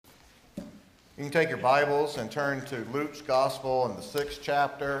You can take your Bibles and turn to Luke's Gospel in the 6th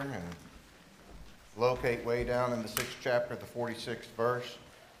chapter and locate way down in the 6th chapter, the 46th verse.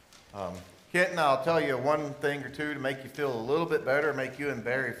 Kenton, I'll tell you one thing or two to make you feel a little bit better, make you and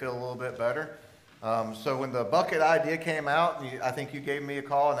Barry feel a little bit better. So when the bucket idea came out, I think you gave me a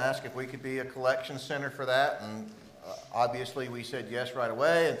call and asked if we could be a collection center for that, and obviously we said yes right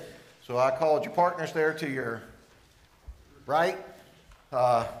away. And so I called your partners there to your right,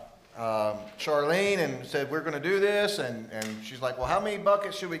 Charlene, and said, we're going to do this, and she's like, well, how many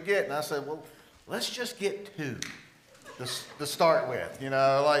buckets should we get? And I said, well, let's just get 2 to start with,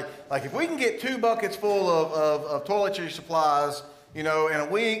 like if we can get 2 buckets full of toiletry supplies, in a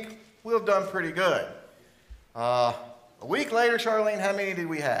week, we'll have done pretty good. A week later, Charlene, how many did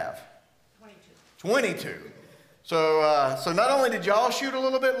we have? 22. So not only did y'all shoot a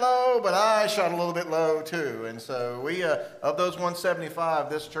little bit low, but I shot a little bit low too. And so we, of those 175,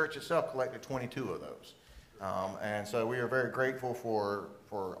 this church itself collected 22 of those. And so we are very grateful for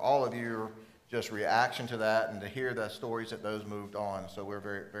all of your just reaction to that and to hear the stories that those moved on. So we're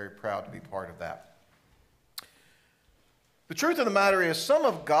very, very proud to be part of that. The truth of the matter is some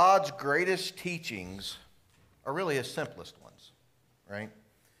of God's greatest teachings are really his simplest ones, right?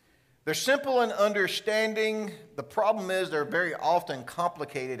 They're simple in understanding. The problem is they're very often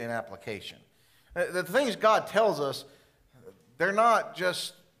complicated in application. The things God tells us, they're not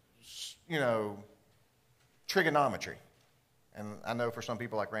just, trigonometry. And I know for some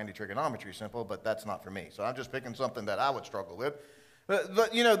people like Randy, trigonometry is simple, but that's not for me. So I'm just picking something that I would struggle with.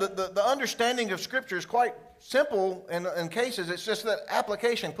 The understanding of Scripture is quite simple in cases. It's just that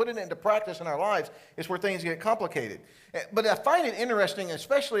application, putting it into practice in our lives, is where things get complicated. But I find it interesting,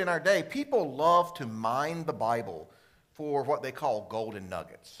 especially in our day, people love to mine the Bible for what they call golden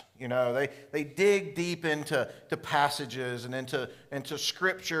nuggets. They dig deep into passages and into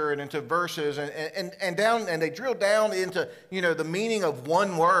Scripture and into verses and they drill down into the meaning of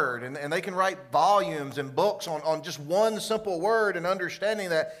one word, and they can write volumes and books on just one simple word and understanding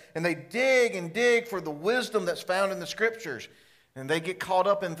that, and they dig and dig for the wisdom that's found in the Scriptures. And they get caught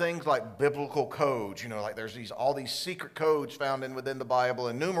up in things like biblical codes, like there's all these secret codes found within the Bible,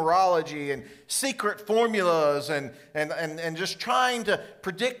 and numerology and secret formulas and just trying to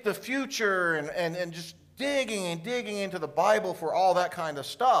predict the future and just digging and digging into the Bible for all that kind of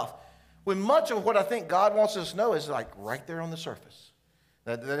stuff. When much of what I think God wants us to know is like right there on the surface.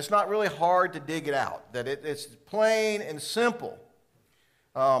 That it's not really hard to dig it out, that it's plain and simple.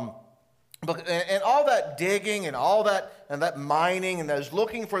 And all that digging and all that mining and those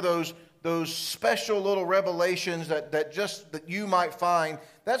looking for those special little revelations that you might find,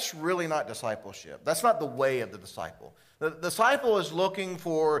 that's really not discipleship. That's not the way of the disciple. The disciple is looking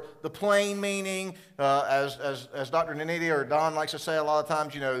for the plain meaning, as Dr. Naniti or Don likes to say a lot of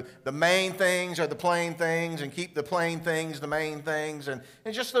times, the main things are the plain things, and keep the plain things the main things, and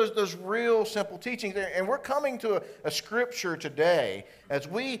just those real simple teachings. And we're coming to a scripture today as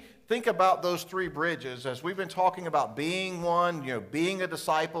we think about those 3 bridges, as we've been talking about being one, being a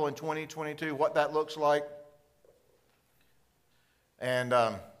disciple in 2022, what that looks like. And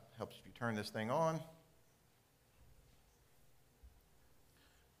helps if you turn this thing on.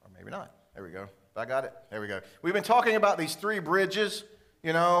 Or maybe not. There we go. I got it. There we go. We've been talking about these 3 bridges,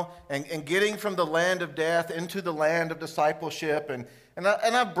 and getting from the land of death into the land of discipleship. And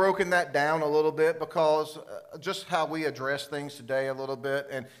I've broken that down a little bit because just how we address things today a little bit.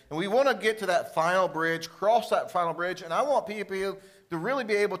 And we want to get to that final bridge, cross that final bridge, and I want people to really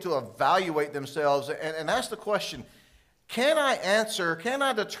be able to evaluate themselves and ask the question, can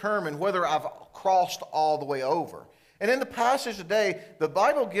I determine whether I've crossed all the way over? And in the passage today, the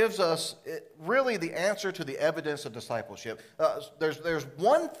Bible gives us really the answer to the evidence of discipleship. There's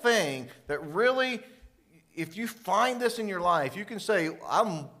one thing that really, if you find this in your life, you can say,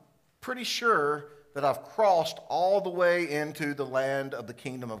 I'm pretty sure that I've crossed all the way into the land of the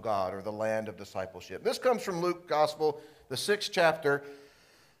kingdom of God, or the land of discipleship. This comes from Luke Gospel, the 6th chapter,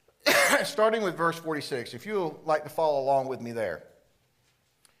 starting with verse 46. If you'd like to follow along with me there.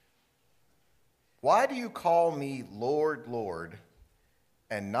 Why do you call me Lord, Lord,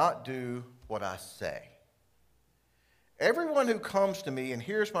 and not do what I say? Everyone who comes to me and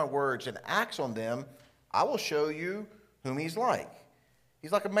hears my words and acts on them, I will show you whom he's like.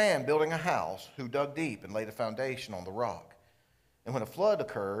 He's like a man building a house who dug deep and laid a foundation on the rock. And when a flood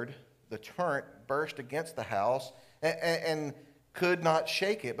occurred, the torrent burst against the house and could not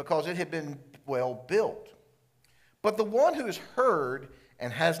shake it because it had been well built. But the one who has heard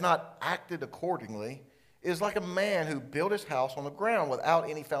and has not acted accordingly is like a man who built his house on the ground without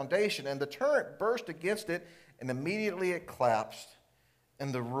any foundation, and the torrent burst against it, and immediately it collapsed,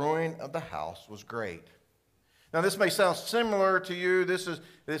 and the ruin of the house was great. Now, this may sound similar to you. This is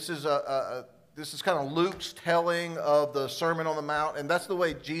kind of Luke's telling of the Sermon on the Mount, and that's the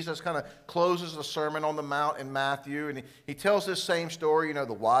way Jesus kind of closes the Sermon on the Mount in Matthew. And he tells this same story. You know,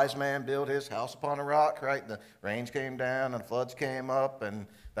 the wise man built his house upon a rock, right? And the rains came down and floods came up, and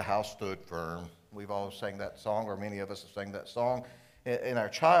the house stood firm. We've all sang that song, or many of us have sang that song in our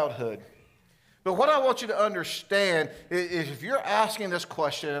childhood. But what I want you to understand is if you're asking this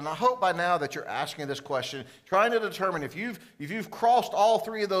question, and I hope by now that you're asking this question, trying to determine if you've crossed all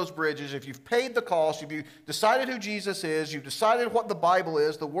three of those bridges, if you've paid the cost, if you've decided who Jesus is, you've decided what the Bible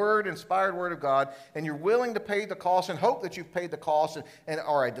is, the Word, inspired Word of God, and you're willing to pay the cost and hope that you've paid the cost and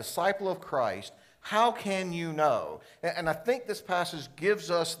are a disciple of Christ, how can you know? And I think this passage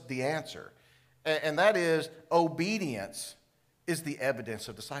gives us the answer, and that is obedience is the evidence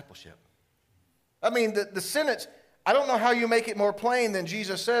of discipleship. I mean, the sentence, I don't know how you make it more plain than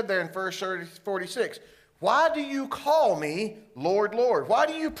Jesus said there in verse 46. Why do you call me Lord, Lord? Why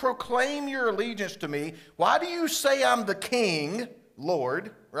do you proclaim your allegiance to me? Why do you say I'm the King, Lord,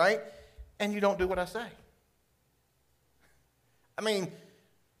 right? And you don't do what I say. I mean,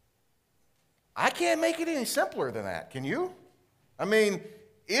 I can't make it any simpler than that, can you? I mean,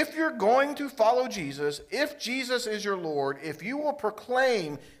 if you're going to follow Jesus, if Jesus is your Lord, if you will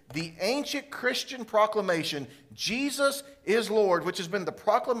proclaim the ancient Christian proclamation, Jesus is Lord, which has been the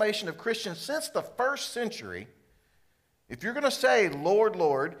proclamation of Christians since the first century, if you're going to say, Lord,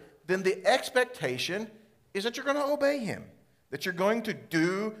 Lord, then the expectation is that you're going to obey him, that you're going to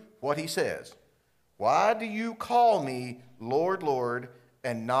do what he says. Why do you call me Lord, Lord,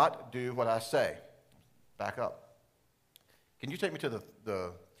 and not do what I say? Back up. Can you take me to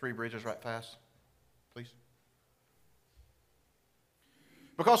the three bridges right fast, please?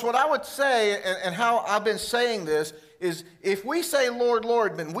 Because what I would say, and how I've been saying this, is if we say, Lord,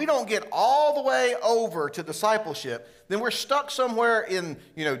 Lord, then we don't get all the way over to discipleship, then we're stuck somewhere in,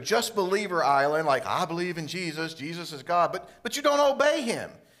 just believer island, like, I believe in Jesus, Jesus is God, but you don't obey him.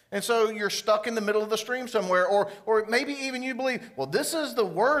 And so you're stuck in the middle of the stream somewhere, or maybe even you believe, well, this is the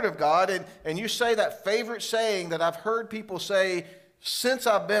Word of God, and you say that favorite saying that I've heard people say since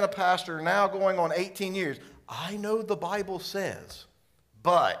I've been a pastor, now going on 18 years, I know the Bible says,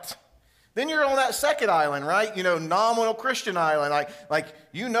 but then you're on that second island, right? Nominal Christian island, like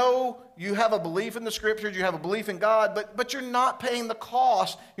you have a belief in the Scriptures, you have a belief in God, but you're not paying the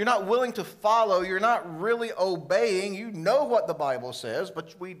cost. You're not willing to follow. You're not really obeying. You know what the Bible says,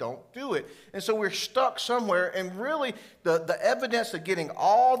 but we don't do it. And so we're stuck somewhere, and really the evidence of getting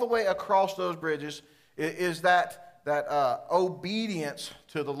all the way across those bridges is that obedience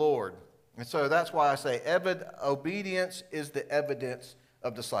to the Lord. And so that's why I say obedience is the evidence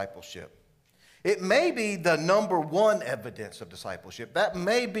of discipleship. It may be the number one evidence of discipleship. That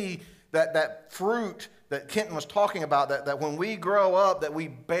may be that fruit that Kenton was talking about, that when we grow up, that we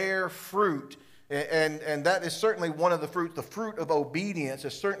bear fruit. And that is certainly one of the fruits. The fruit of obedience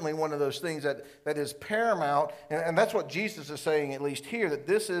is certainly one of those things that is paramount. And that's what Jesus is saying, at least here, that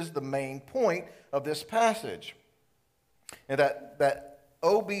this is the main point of this passage. And that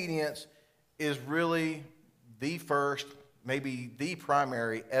obedience is really the first, maybe the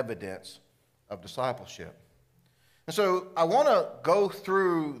primary evidence of discipleship. And so I want to go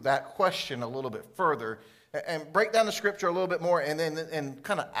through that question a little bit further and break down the Scripture a little bit more, and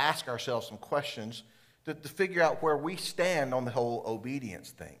kind of ask ourselves some questions to figure out where we stand on the whole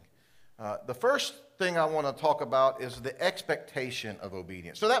obedience thing. The first thing I want to talk about is the expectation of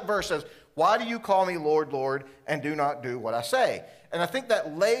obedience. So that verse says, why do you call me Lord, Lord, and do not do what I say? And I think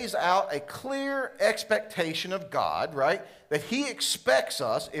that lays out a clear expectation of God, right? That he expects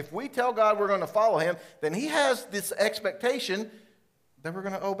us, if we tell God we're going to follow him, then he has this expectation that we're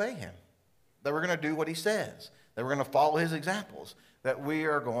going to obey him, that we're going to do what he says, that we're going to follow his examples, that we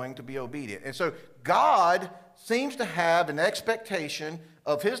are going to be obedient. And so God seems to have an expectation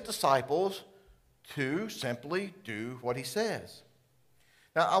of his disciples to simply do what he says.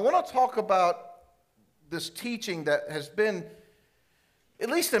 Now, I want to talk about this teaching that has been, at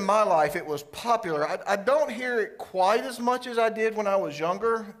least in my life, it was popular. I don't hear it quite as much as I did when I was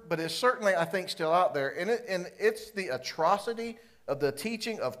younger, but it's certainly, I think, still out there. And it's the atrocity of the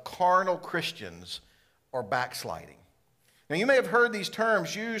teaching of carnal Christians or backsliding. Now, you may have heard these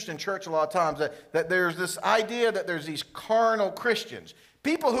terms used in church a lot of times, that there's this idea that there's these carnal Christians.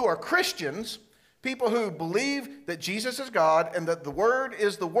 People who are Christians, people who believe that Jesus is God and that the Word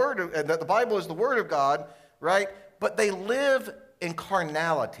is the Word of, and that the Bible is the Word of God, right? But they live in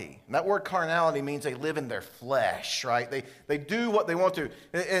carnality. And that word carnality means they live in their flesh, right? They do what they want to.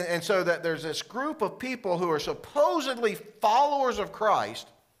 And so that there's this group of people who are supposedly followers of Christ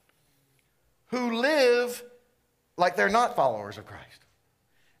who live like they're not followers of Christ.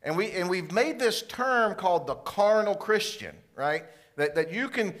 And we've made this term called the carnal Christian, right? That you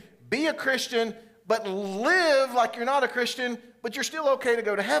can be a Christian but live like you're not a Christian, but you're still okay to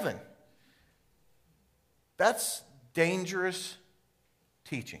go to heaven. That's dangerous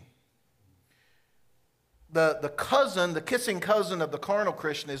teaching. The kissing cousin of the carnal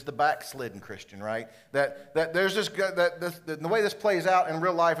Christian is the backslidden Christian, right? That there's this, the way this plays out in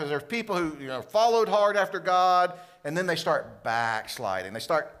real life is there's people who followed hard after God, and then they start backsliding. They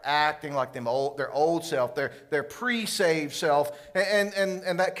start acting like their old self, their pre-saved self,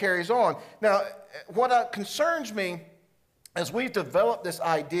 and that carries on. Now, what concerns me as we've developed this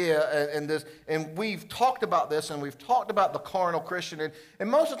idea and we've talked about this and we've talked about the carnal Christian, and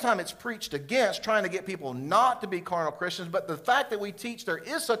most of the time it's preached against trying to get people not to be carnal Christians, but the fact that we teach there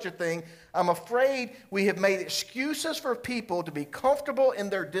is such a thing, I'm afraid we have made excuses for people to be comfortable in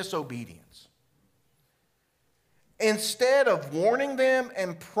their disobedience, instead of warning them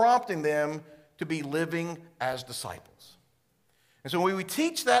and prompting them to be living as disciples. And so when we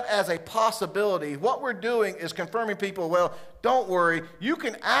teach that as a possibility, what we're doing is confirming people, well, don't worry, you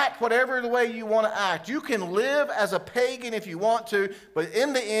can act whatever the way you want to act. You can live as a pagan if you want to, but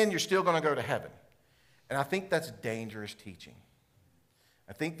in the end, you're still going to go to heaven. And I think that's dangerous teaching.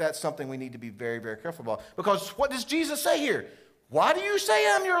 I think that's something we need to be very, very careful about. Because what does Jesus say here? Why do you say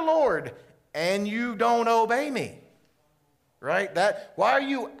I'm your Lord and you don't obey me? Right? Why are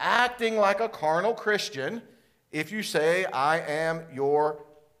you acting like a carnal Christian if you say, I am your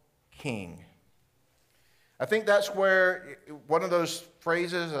king? I think that's where one of those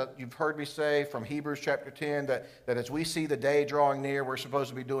phrases that you've heard me say from Hebrews chapter 10, that as we see the day drawing near, we're supposed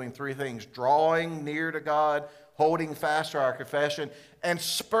to be doing three things: drawing near to God, holding fast to our confession, and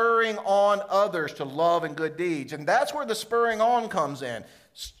spurring on others to love and good deeds. And that's where the spurring on comes in.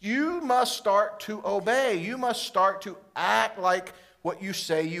 You must start to obey. You must start to act like what you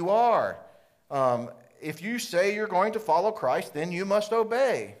say you are. If you say you're going to follow Christ, then you must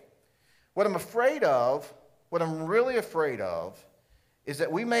obey. What I'm afraid of, what I'm really afraid of, is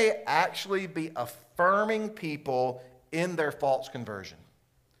that we may actually be affirming people in their false conversion.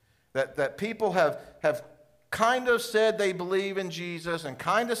 That people have kind of said they believe in Jesus and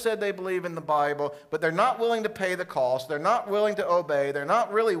kind of said they believe in the Bible, but they're not willing to pay the cost. They're not willing to obey. They're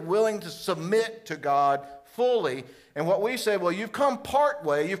not really willing to submit to God fully. And what we say, well, you've come part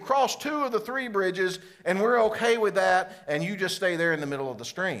way, you've crossed 2 of the 3 bridges, and we're okay with that, and you just stay there in the middle of the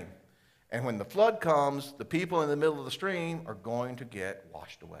stream. And when the flood comes, the people in the middle of the stream are going to get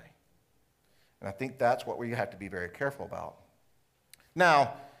washed away. And I think that's what we have to be very careful about.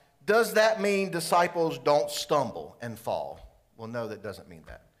 Now, does that mean disciples don't stumble and fall? Well, no, that doesn't mean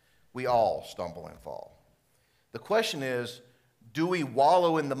that. We all stumble and fall. The question is, do we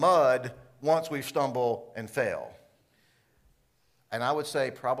wallow in the mud once we stumble and fail? And I would say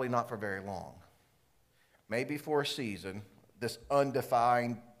probably not for very long. Maybe for a season, this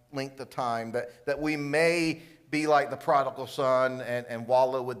undefined length of time, that we may be like the prodigal son and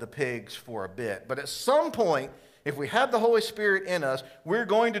wallow with the pigs for a bit. But at some point, if we have the Holy Spirit in us, we're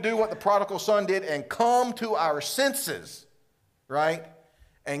going to do what the prodigal son did and come to our senses, right?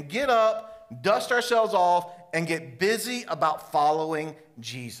 And get up, dust ourselves off, and get busy about following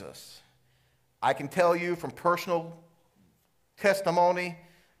Jesus. I can tell you from personal testimony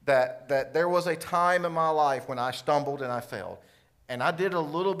that there was a time in my life when I stumbled and I failed. And I did a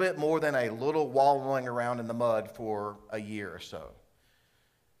little bit more than a little wallowing around in the mud for a year or so.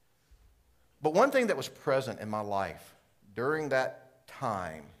 But one thing that was present in my life during that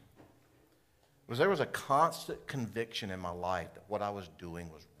time was there was a constant conviction in my life that what I was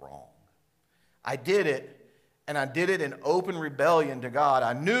doing was wrong. I did it, and I did it in open rebellion to God.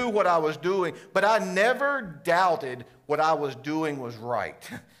 I knew what I was doing, but I never doubted what I was doing was right.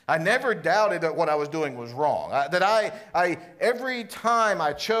 I never doubted that what I was doing was wrong. Every time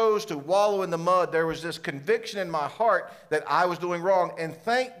I chose to wallow in the mud, there was this conviction in my heart that I was doing wrong. And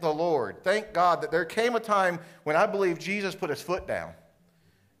thank the Lord, thank God that there came a time when I believe Jesus put his foot down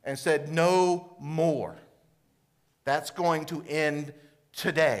and said, no more. That's going to end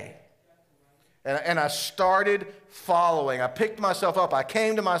today. And I started following. I picked myself up. I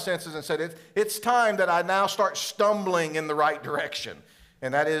came to my senses and said, it's time that I now start stumbling in the right direction.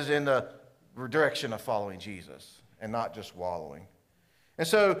 And that is in the direction of following Jesus and not just wallowing. And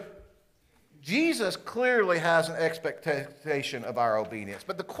so Jesus clearly has an expectation of our obedience.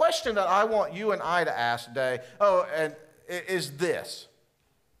 But the question that I want you and I to ask today, is this.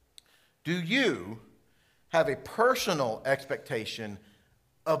 Do you have a personal expectation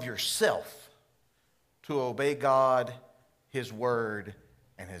of yourself to obey God, His Word,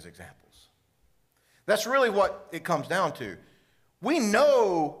 and His examples? That's really what it comes down to. We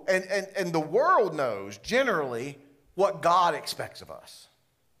know, and the world knows generally, what God expects of us.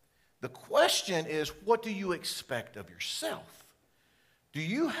 The question is, what do you expect of yourself? Do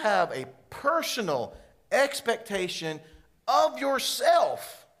you have a personal expectation of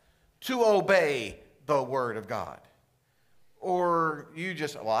yourself to obey the Word of God? Or you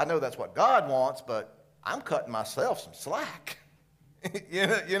just, well, I know that's what God wants, but I'm cutting myself some slack.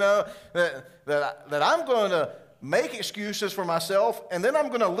 you know that I'm going to make excuses for myself, and then I'm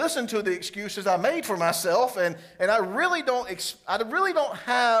going to listen to the excuses I made for myself, and I really don't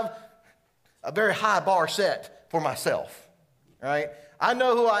have a very high bar set for myself, right? I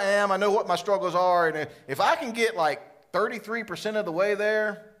know who I am. I know what my struggles are, and if I can get like 33% of the way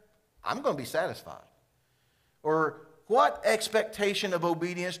there, I'm going to be satisfied. Or what expectation of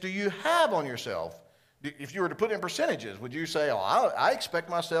obedience do you have on yourself? If you were to put it in percentages, would you say, oh, I expect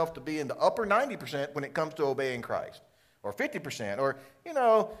myself to be in the upper 90% when it comes to obeying Christ? Or 50%? Or,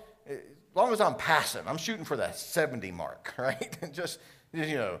 as long as I'm passing, I'm shooting for that 70 mark, right? just,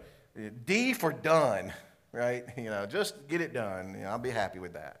 D for done, right? Just get it done. I'll be happy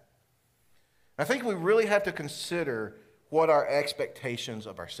with that. I think we really have to consider what our expectations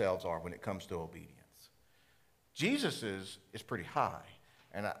of ourselves are when it comes to obedience. Jesus's is pretty high,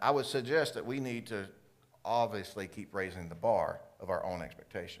 and I would suggest that we need to obviously keep raising the bar of our own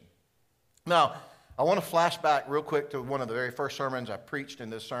expectation. Now, I want to flash back real quick to one of the very first sermons I preached in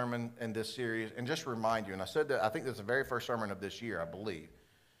this series, and just remind you, and I said that I think this is the very first sermon of this year, I believe.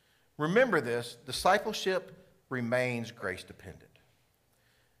 Remember this, discipleship remains grace dependent.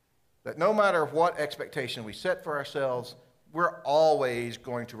 That no matter what expectation we set for ourselves, we're always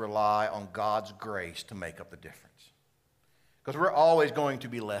going to rely on God's grace to make up the difference. Because we're always going to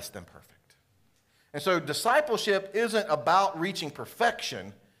be less than perfect. And so discipleship isn't about reaching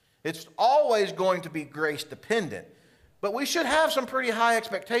perfection. It's always going to be grace dependent. But we should have some pretty high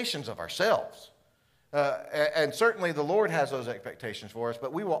expectations of ourselves. And certainly the Lord has those expectations for us,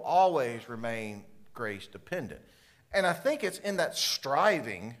 but we will always remain grace dependent. And I think it's in that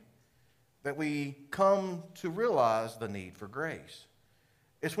striving that we come to realize the need for grace.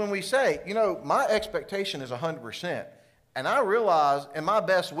 It's when we say, my expectation is 100%, and I realize in my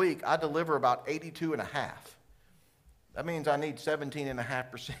best week, I deliver about 82.5. That means I need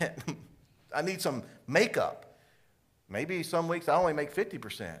 17.5%. I need some makeup. Maybe some weeks I only make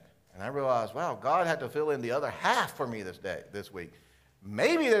 50%. And I realize, wow, God had to fill in the other half for me this week.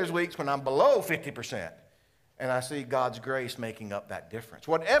 Maybe there's weeks when I'm below 50%. And I see God's grace making up that difference.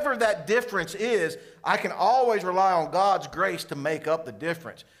 Whatever that difference is, I can always rely on God's grace to make up the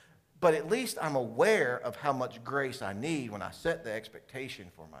difference. But at least I'm aware of how much grace I need when I set the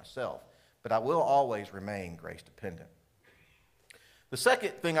expectation for myself. But I will always remain grace dependent. The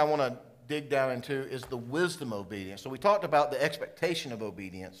second thing I want to dig down into is the wisdom of obedience. So we talked about the expectation of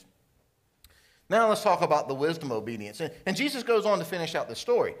obedience. Now let's talk about the wisdom of obedience. And Jesus goes on to finish out the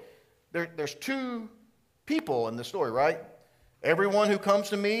story. There's two people in the story, right? Everyone who comes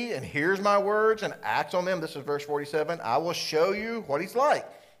to me and hears my words and acts on them, this is verse 47, I will show you what he's like.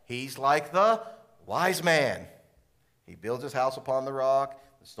 He's like the wise man. He builds his house upon the rock.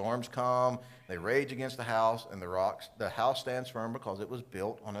 The storms come. They rage against the house, and the house stands firm because it was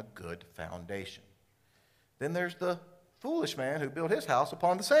built on a good foundation. Then there's the foolish man who built his house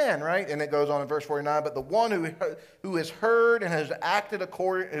upon the sand, right? And it goes on in verse 49, but the one who has heard and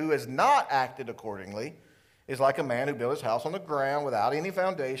who has not acted accordingly is like a man who built his house on the ground without any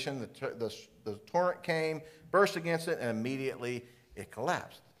foundation. The torrent came, burst against it, and immediately it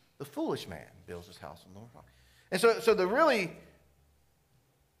collapsed. The foolish man builds his house on the rock. And so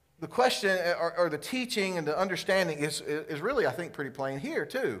the question or the teaching and the understanding is really, I think, pretty plain here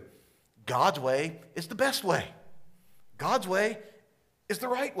too. God's way is the best way. God's way is the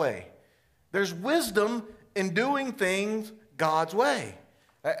right way. There's wisdom in doing things God's way.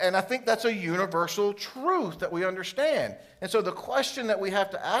 And I think that's a universal truth that we understand. And so the question that we have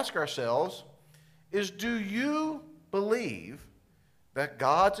to ask ourselves is, do you believe that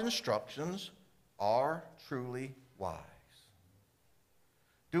God's instructions are truly wise?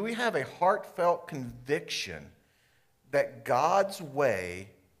 Do we have a heartfelt conviction that God's way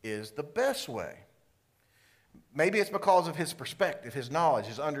is the best way? Maybe it's because of his perspective, his knowledge,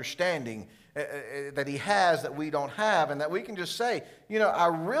 his understanding that he has that we don't have, and that we can just say, I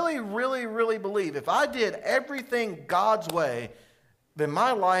really, really, really believe if I did everything God's way, then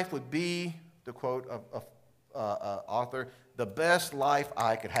my life would be, to quote author, the best life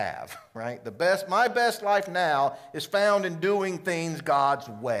I could have, right? My best life now is found in doing things God's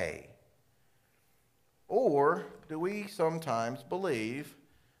way. Or do we sometimes believe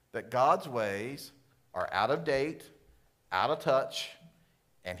that God's ways are out of date, out of touch,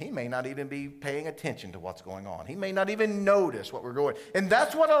 and he may not even be paying attention to what's going on. He may not even notice what we're going. And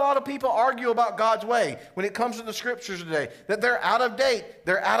that's what a lot of people argue about God's way when it comes to the scriptures today, that they're out of date,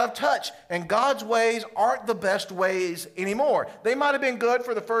 they're out of touch, and God's ways aren't the best ways anymore. They might have been good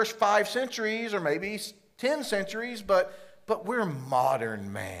for the first 5 centuries or maybe 10 centuries, but we're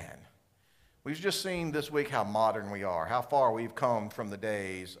modern man. We've just seen this week how modern we are, how far we've come from the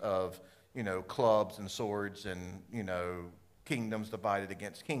days of, clubs and swords and, kingdoms divided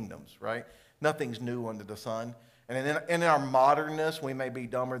against kingdoms, right? Nothing's new under the sun. And in our modernness, we may be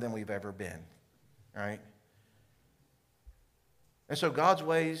dumber than we've ever been, right? And so God's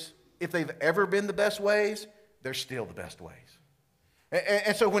ways, if they've ever been the best ways, they're still the best ways.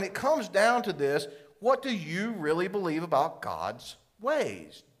 And so when it comes down to this, what do you really believe about God's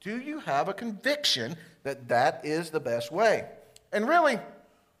ways? Do you have a conviction that that is the best way? And really,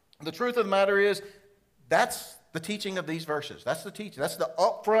 the truth of the matter is, that's the teaching of these verses. That's the teaching. That's the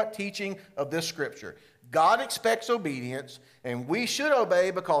upfront teaching of this scripture. God expects obedience, and we should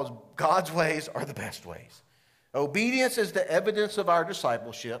obey because God's ways are the best ways. Obedience is the evidence of our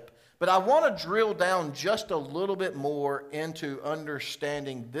discipleship, but I want to drill down just a little bit more into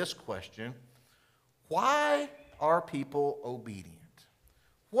understanding this question. Why are people obedient?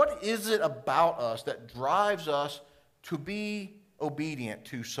 What is it about us that drives us to be obedient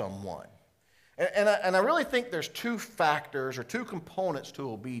to someone? And I really think there's 2 factors or 2 components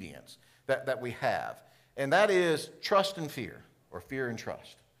to obedience that we have. And that is trust and fear, or fear and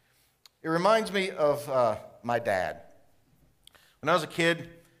trust. It reminds me of my dad. When I was a kid,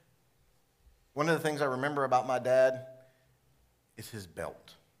 one of the things I remember about my dad is his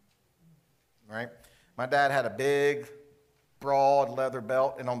belt, right? My dad had a big, broad leather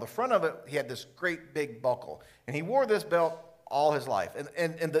belt, and on the front of it, he had this great big buckle. And he wore this belt all his life.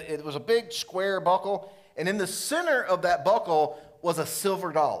 And it was a big square buckle, and in the center of that buckle was a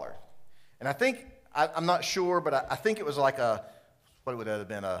silver dollar. And I think, I'm not sure, but I think it was like what would that have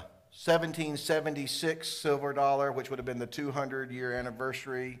been, a 1776 silver dollar, which would have been the 200-year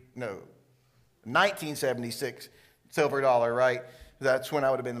anniversary, 1976 silver dollar, right? That's when I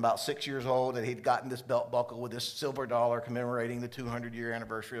would have been about 6 years old, and he'd gotten this belt buckle with this silver dollar commemorating the 200-year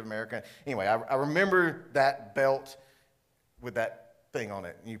anniversary of America. Anyway, I remember that belt with that thing on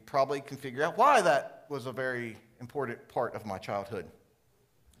it. And you probably can figure out why that was a very important part of my childhood,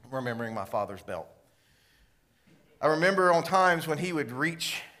 remembering my father's belt. I remember on times when he would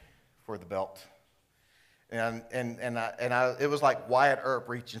reach for the belt, and it was like Wyatt Earp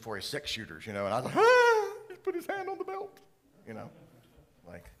reaching for his 6-shooters, and I was like, he put his hand on the belt,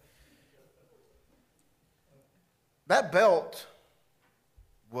 like that belt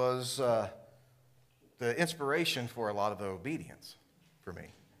was the inspiration for a lot of the obedience for me,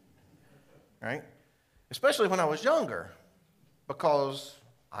 right? Especially when I was younger, because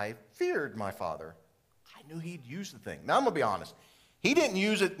I feared my father. I knew he'd use the thing. Now, I'm going to be honest. He didn't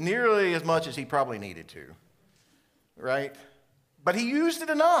use it nearly as much as he probably needed to, right? But he used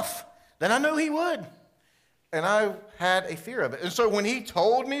it enough that I knew he would. And I had a fear of it. And so when he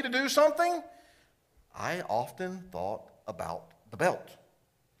told me to do something, I often thought about the belt.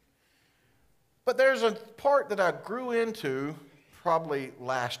 But there's a part that I grew into probably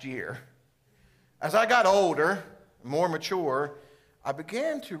last year. As I got older, more mature, I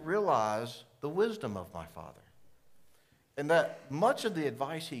began to realize the wisdom of my father. And that much of the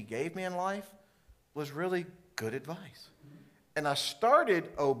advice he gave me in life was really good advice. And I started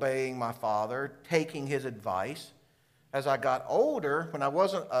obeying my father, taking his advice. As I got older, when I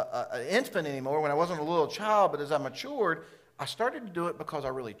wasn't an infant anymore, when I wasn't a little child, but as I matured, I started to do it because I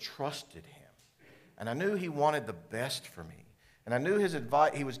really trusted him. And I knew he wanted the best for me. And I knew his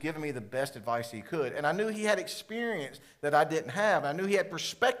advice, he was giving me the best advice he could. And I knew he had experience that I didn't have. And I knew he had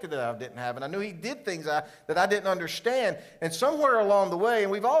perspective that I didn't have. And I knew he did things that I didn't understand. And somewhere along the way,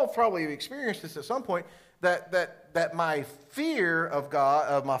 and we've all probably experienced this at some point, that my fear of God,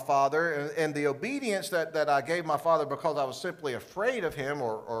 of my father, and the obedience that I gave my father because I was simply afraid of him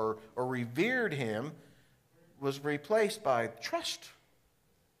or revered him was replaced by trust.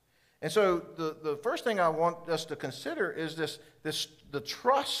 And so the first thing I want us to consider is the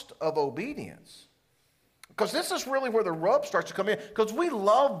trust of obedience. Because this is really where the rub starts to come in. Because we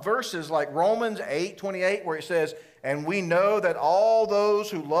love verses like Romans 8:28, where it says, and we know that all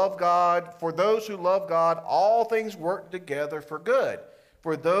those who love God, for those who love God, all things work together for good.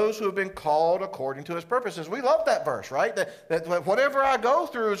 for those who have been called according to his purposes. We love that verse, right? That whatever I go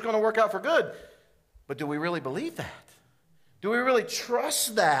through is going to work out for good. But do we really believe that? Do we really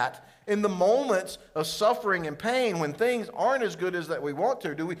trust that in the moments of suffering and pain when things aren't as good as that we want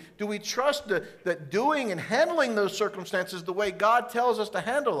to? Do we trust that doing and handling those circumstances the way God tells us to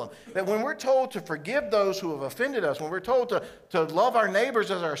handle them? That when we're told to forgive those who have offended us, when we're told to love our neighbors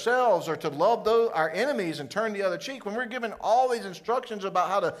as ourselves, or to love our enemies and turn the other cheek, when we're given all these instructions about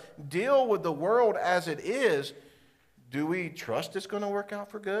how to deal with the world as it is, do we trust it's going to work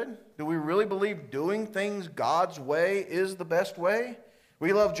out for good? Do we really believe doing things God's way is the best way?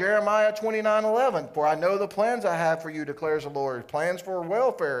 We love Jeremiah 29:11. For I know the plans I have for you, declares the Lord, plans for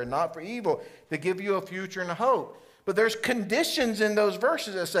welfare and not for evil, to give you a future and a hope. But there's conditions in those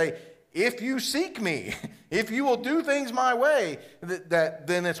verses that say, if you seek me, if you will do things my way,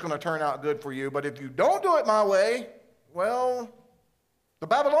 then it's going to turn out good for you. But if you don't do it my way, well, the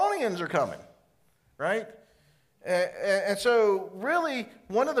Babylonians are coming, right? And so really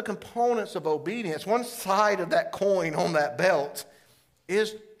one of the components of obedience, one side of that coin on that belt,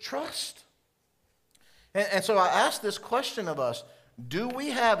 is trust. And so I ask this question of us: do we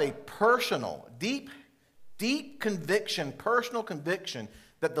have a personal, deep conviction, personal conviction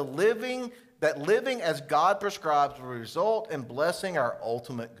that living as God prescribes will result in blessing our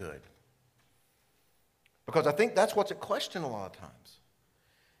ultimate good? Because I think that's what's at question a lot of times.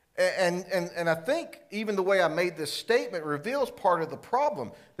 And I think even the way I made this statement reveals part of the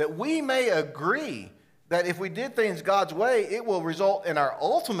problem, that we may agree that if we did things God's way, it will result in our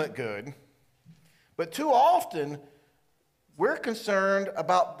ultimate good, but too often we're concerned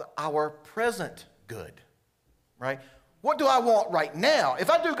about our present good, right? What do I want right now? If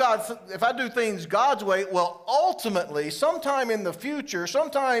I do things God's way, well, ultimately, sometime in the future,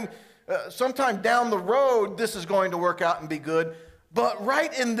 sometime down the road, this is going to work out and be good. But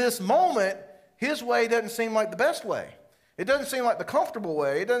right in this moment, his way doesn't seem like the best way. It doesn't seem like the comfortable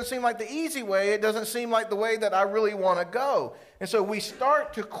way. It doesn't seem like the easy way. It doesn't seem like the way that I really want to go. And so we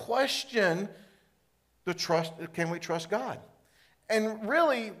start to question the trust. Can we trust God? And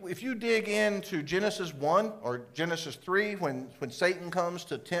really, if you dig into Genesis 1 or Genesis 3, when Satan comes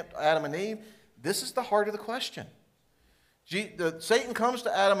to tempt Adam and Eve, this is the heart of the question. Satan comes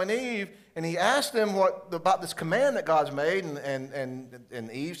to Adam and Eve, and he asks them about this command that God's made,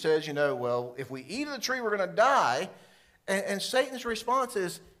 and Eve says, well, if we eat of the tree, we're going to die. And Satan's response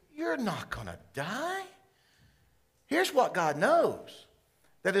is, you're not going to die. Here's what God knows,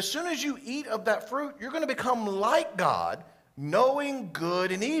 that as soon as you eat of that fruit, you're going to become like God, knowing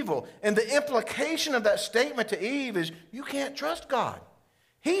good and evil. And the implication of that statement to Eve is, you can't trust God.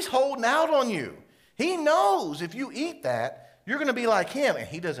 He's holding out on you. He knows if you eat that, you're going to be like him, and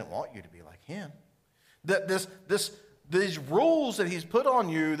he doesn't want you to be like him. These rules that he's put on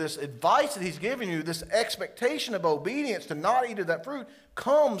you, this advice that he's given you, this expectation of obedience to not eat of that fruit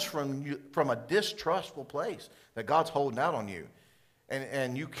comes from a distrustful place, that God's holding out on you.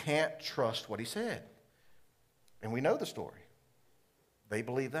 And you can't trust what he said. And we know the story. They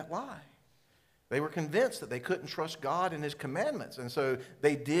believed that lie. They were convinced that they couldn't trust God and his commandments. And so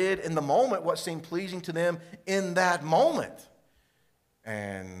they did in the moment what seemed pleasing to them in that moment.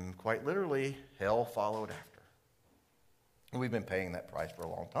 And quite literally, hell followed after. And we've been paying that price for a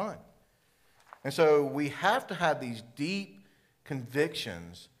long time. And so we have to have these deep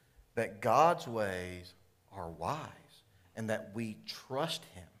convictions that God's ways are wise and that we trust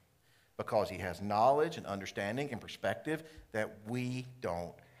him because he has knowledge and understanding and perspective that we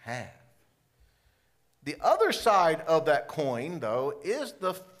don't have. The other side of that coin, though, is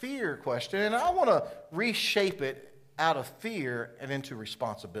the fear question, and I want to reshape it out of fear and into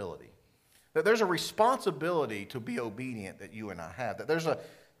responsibility. That there's a responsibility to be obedient that you and I have.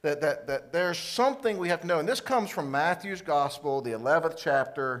 That there's something we have to know, and this comes from Matthew's Gospel, the 11th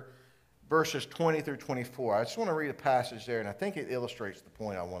chapter, verses 20 through 24. I just want to read a passage there, and I think it illustrates the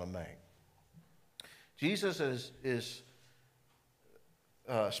point I want to make. Jesus is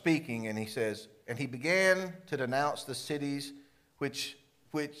speaking, and he says, and he began to denounce the cities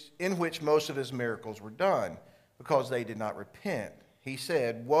in which most of his miracles were done, because they did not repent. He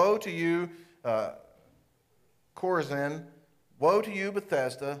said, woe to you, Chorazin, woe to you,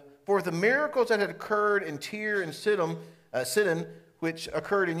 Bethesda, for if the miracles that had occurred in Tyre and Sidon, which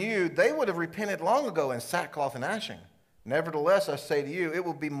occurred in you, they would have repented long ago in sackcloth and ashes. Nevertheless, I say to you, it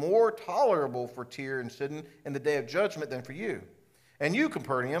will be more tolerable for Tyre and Sidon in the day of judgment than for you. And you,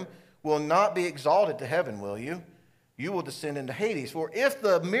 Capernaum, will not be exalted to heaven, will you? You will descend into Hades. For if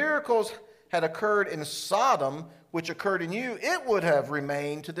the miracles had occurred in Sodom, which occurred in you, it would have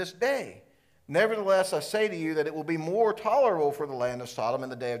remained to this day. Nevertheless, I say to you that it will be more tolerable for the land of Sodom in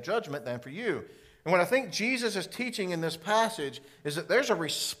the day of judgment than for you. And what I think Jesus is teaching in this passage is that there's a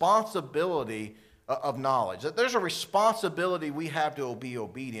responsibility of knowledge, that there's a responsibility we have to be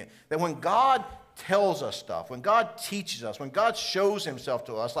obedient, that when God tells us stuff, when God teaches us, when God shows himself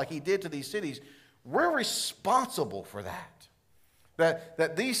to us like he did to these cities, we're responsible for that.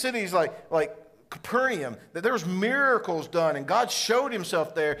 That these cities like Capernaum, that there was miracles done and God showed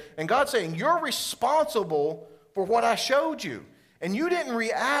himself there, and God's saying, you're responsible for what I showed you. And you didn't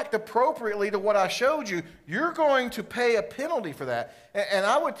react appropriately to what I showed you, you're going to pay a penalty for that. And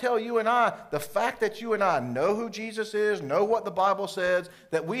I would tell you and I, the fact that you and I know who Jesus is, know what the Bible says,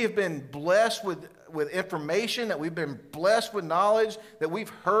 that we have been blessed with information, that we've been blessed with knowledge, that we've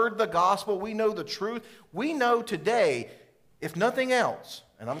heard the gospel, we know the truth. We know today, if nothing else,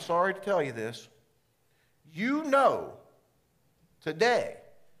 and I'm sorry to tell you this, you know today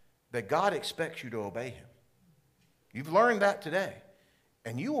that God expects you to obey him. You've learned that today.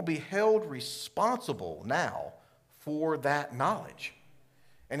 And you will be held responsible now for that knowledge.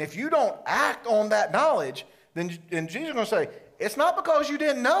 And if you don't act on that knowledge, then Jesus is going to say, it's not because you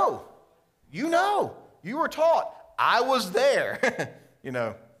didn't know. You know. You were taught. I was there. You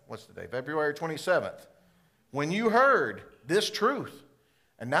know, what's the day? February 27th. When you heard this truth.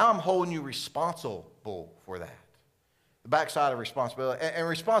 And now I'm holding you responsible for that. The backside of responsibility. And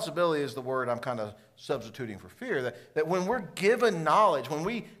responsibility is the word I'm kind of substituting for fear. That when we're given knowledge, when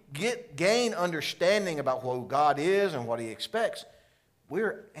we gain understanding about who God is and what he expects,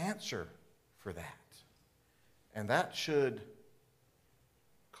 we're answer for that. And that should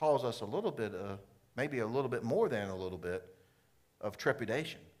cause us a little bit, maybe a little bit more than a little bit of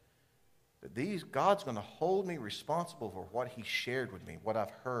trepidation. That God's going to hold me responsible for what he shared with me, what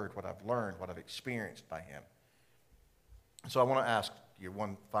I've heard, what I've learned, what I've experienced by him. So I want to ask you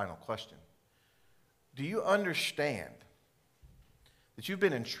one final question. Do you understand that you've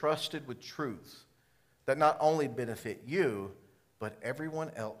been entrusted with truths that not only benefit you, but everyone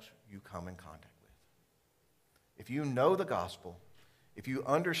else you come in contact with? If you know the gospel, if you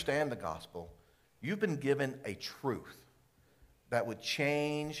understand the gospel, you've been given a truth that would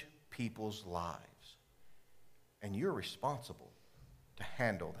change people's lives. And you're responsible to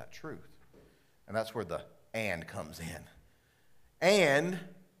handle that truth. And that's where the "and" comes in. And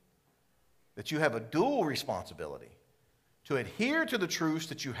that you have a dual responsibility to adhere to the truths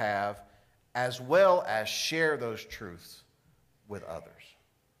that you have, as well as share those truths with others.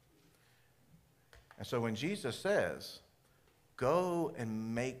 And so when Jesus says, go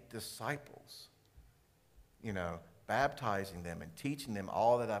and make disciples, baptizing them and teaching them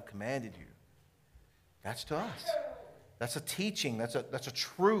all that I've commanded you, that's to us. That's a teaching, that's a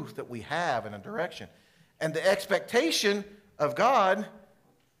truth that we have in a direction. And the expectation of God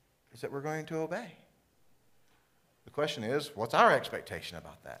is that we're going to obey. The question is, what's our expectation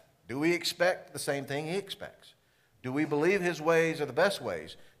about that? Do we expect the same thing he expects? Do we believe his ways are the best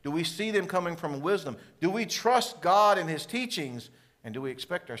ways? Do we see them coming from wisdom? Do we trust God in his teachings? And do we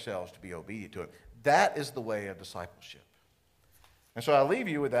expect ourselves to be obedient to him? That is the way of discipleship. And so I leave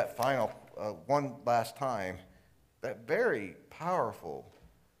you with that final, one last time, that very powerful,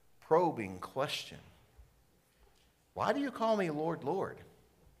 probing question. Why do you call me Lord, Lord,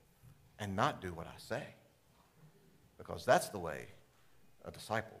 and not do what I say? Because that's the way a disciple